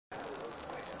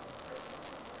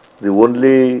The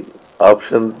only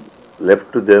option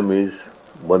left to them is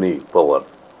money, power.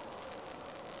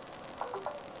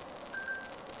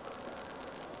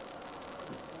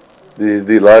 This is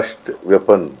the last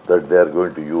weapon that they are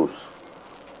going to use.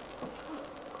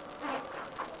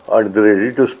 And they are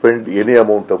ready to spend any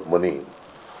amount of money.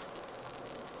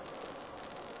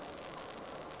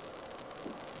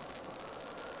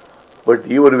 But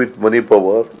even with money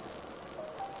power,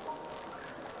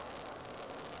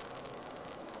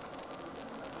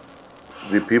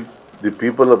 the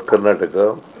people of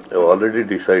Karnataka have already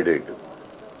decided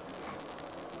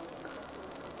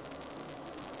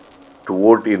to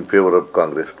vote in favor of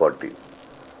Congress party.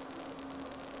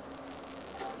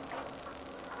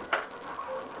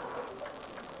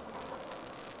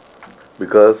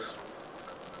 Because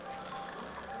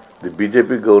the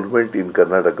BJP government in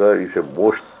Karnataka is a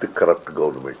most corrupt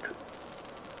government.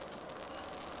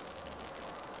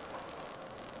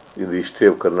 In the history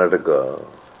of Karnataka,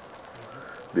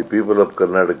 the people of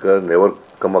Karnataka never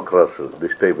come across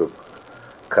this type of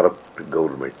corrupt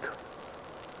government.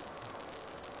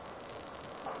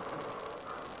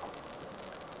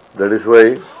 That is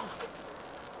why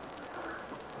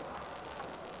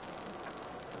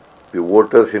the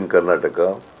voters in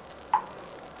Karnataka,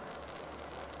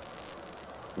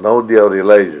 now they have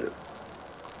realized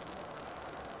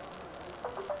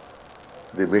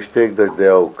the mistake that they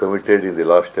have committed in the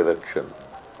last election.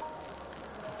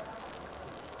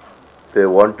 They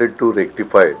wanted to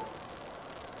rectify,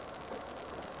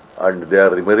 and they are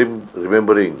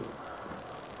remembering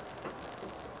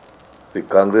the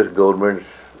Congress government's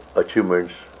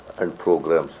achievements and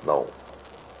programs now.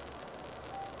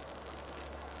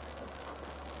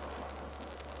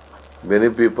 Many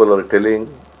people are telling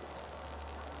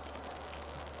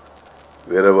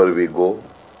wherever we go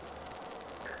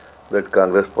that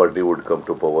Congress party would come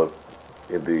to power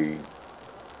in the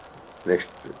next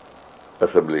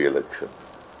assembly election.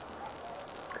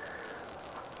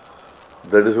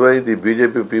 That is why the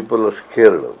BJP people are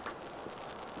scared.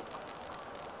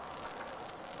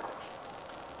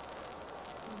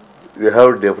 We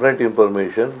have different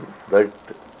information that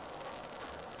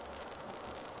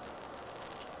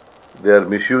they are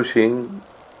misusing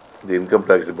the Income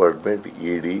Tax Department,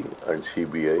 ED and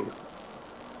CBI.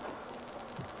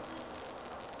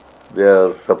 They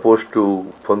are supposed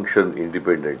to function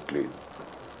independently.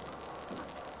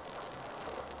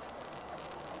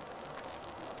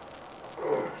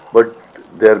 But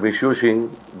they are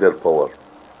misusing their power.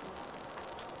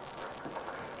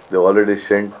 They have already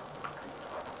sent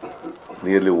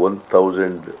nearly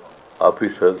 1,000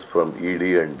 officers from ED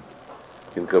and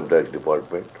Income Tax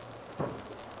Department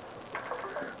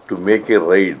to make a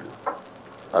raid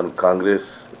on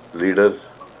Congress leaders,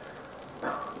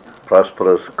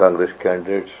 prosperous Congress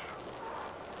candidates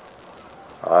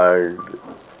and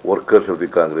workers of the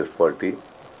Congress party,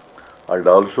 and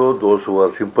also those who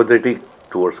are sympathetic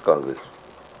towards Congress.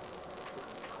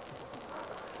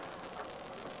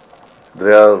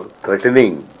 They are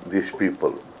threatening these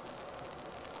people.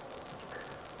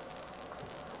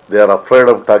 They are afraid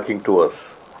of talking to us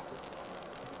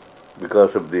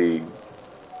because of the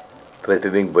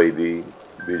threatening by the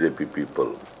BJP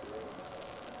people.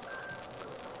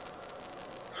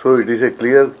 So it is a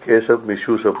clear case of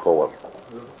misuse of power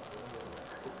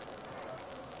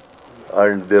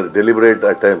and their deliberate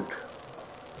attempt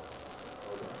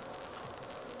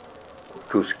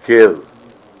to scare,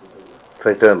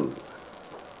 threaten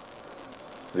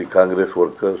the Congress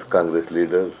workers, Congress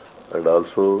leaders, and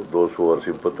also those who are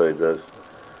sympathizers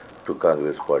to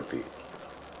Congress party.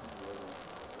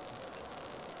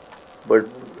 But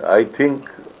I think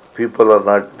people are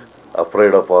not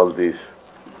afraid of all these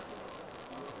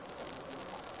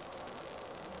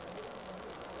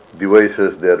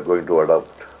devices they are going to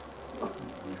adopt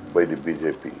by the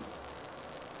BJP.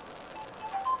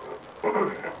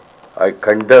 I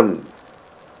condemn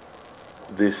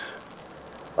this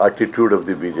attitude of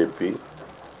the BJP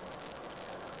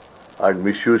and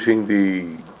misusing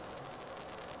the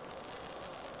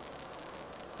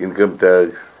income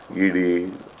tax,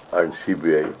 ED and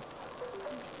CBI,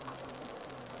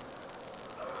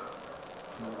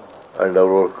 and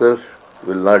our workers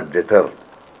will not deter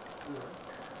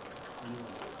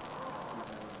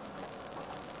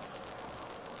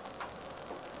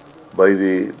by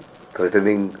the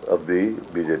threatening of the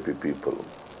BJP people.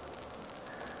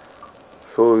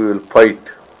 So we will fight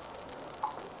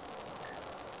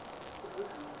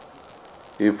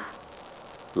if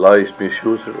law is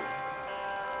misused,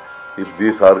 if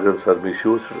these organs are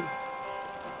misused,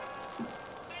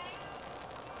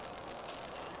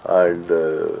 and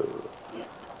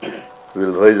we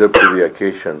will rise up to the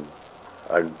occasion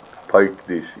and fight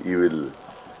this evil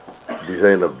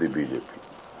design of the BJP.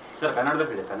 Sir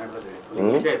ಕನ್ನಡದಲ್ಲಿ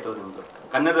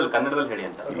ಹೇಳಿ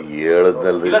ಅಂತ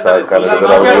ಹೇಳದ್ನಲ್ರಿ sir,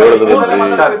 ಕನ್ನಡದಲ್ಲಿ ಹೇಳಿದ್ರಲ್ರಿ.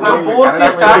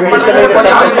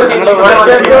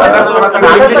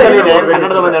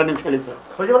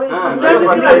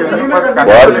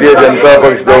 ಭಾರತೀಯ ಜನತಾ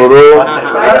ಪಕ್ಷದವರು,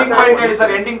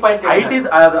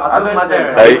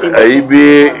 IB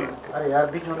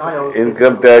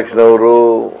income ಟ್ಯಾಕ್ಸ್ನವರು,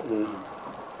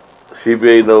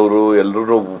 CBIನವರು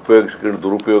ಎಲ್ಲರೂ ಉಪಯೋಗಿಸ್ಕೊಂಡು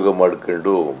ದುರುಪಯೋಗ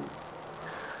ಮಾಡ್ಕೊಂಡು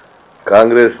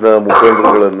ಕಾಂಗ್ರೆಸ್ನ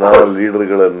ಮುಖಂಡರುಗಳನ್ನ,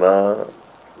 ಲೀಡರ್ಗಳನ್ನ,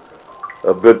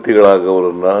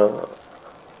 ಅಭ್ಯರ್ಥಿಗಳಾಗವರನ್ನ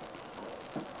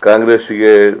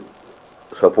ಕಾಂಗ್ರೆಸ್ಸಿಗೆ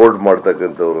ಸಪೋರ್ಟ್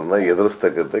ಮಾಡ್ತಕ್ಕಂಥವ್ರನ್ನ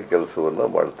ಎದುರಿಸ್ತಕ್ಕಂಥ ಕೆಲಸವನ್ನ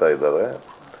ಮಾಡ್ತಾ ಇದ್ದಾರೆ.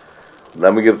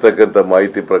 ನಮಗಿರ್ತಕ್ಕಂಥ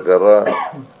ಮಾಹಿತಿ ಪ್ರಕಾರ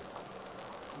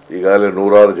ಈಗಾಗಲೇ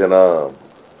 100 ಜನ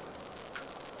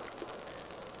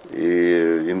ಈ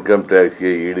ಇನ್ಕಮ್ ಟ್ಯಾಕ್ಸ್ಗೆ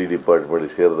ED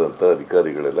ಡಿಪಾರ್ಟ್ಮೆಂಟ್ ಸೇರಿದಂಥ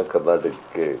ಅಧಿಕಾರಿಗಳೆಲ್ಲ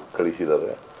ಕರ್ನಾಟಕಕ್ಕೆ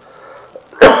ಕಳಿಸಿದ್ದಾರೆ.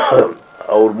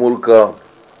 ಅವ್ರ ಮೂಲಕ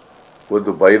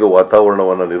ಒಂದು ಭಯದ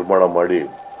ವಾತಾವರಣವನ್ನು ನಿರ್ಮಾಣ ಮಾಡಿ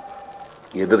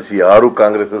ಎದುರಿಸಿ ಯಾರೂ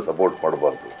ಕಾಂಗ್ರೆಸ್ ಸಪೋರ್ಟ್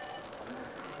ಮಾಡಬಾರ್ದು,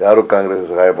 ಯಾರು ಕಾಂಗ್ರೆಸ್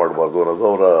ಸಹಾಯ ಮಾಡಬಾರ್ದು ಅನ್ನೋದು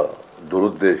ಅವರ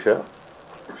ದುರುದ್ದೇಶ.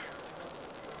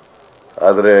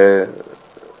 ಆದರೆ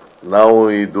ನಾವು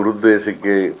ಈ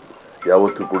ದುರುದ್ದೇಶಕ್ಕೆ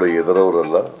ಯಾವತ್ತೂ ಕೂಡ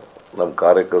ಎದುರವರಲ್ಲ, ನಮ್ಮ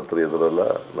ಕಾರ್ಯಕರ್ತರು ಎದುರಲ್ಲ,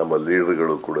 ನಮ್ಮ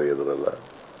ಲೀಡರ್ಗಳು ಕೂಡ ಎದುರಲ್ಲ.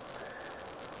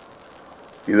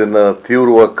 ಇದನ್ನು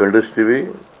ತೀವ್ರವಾಗಿ ಖಂಡಿಸ್ತೀವಿ.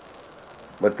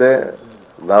 ಮತ್ತು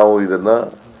ನಾವು ಇದರ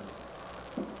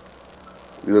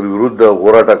ವಿರುದ್ಧ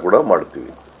ಹೋರಾಟ ಕೂಡ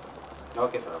ಮಾಡ್ತೀವಿ.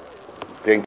 Okay sir.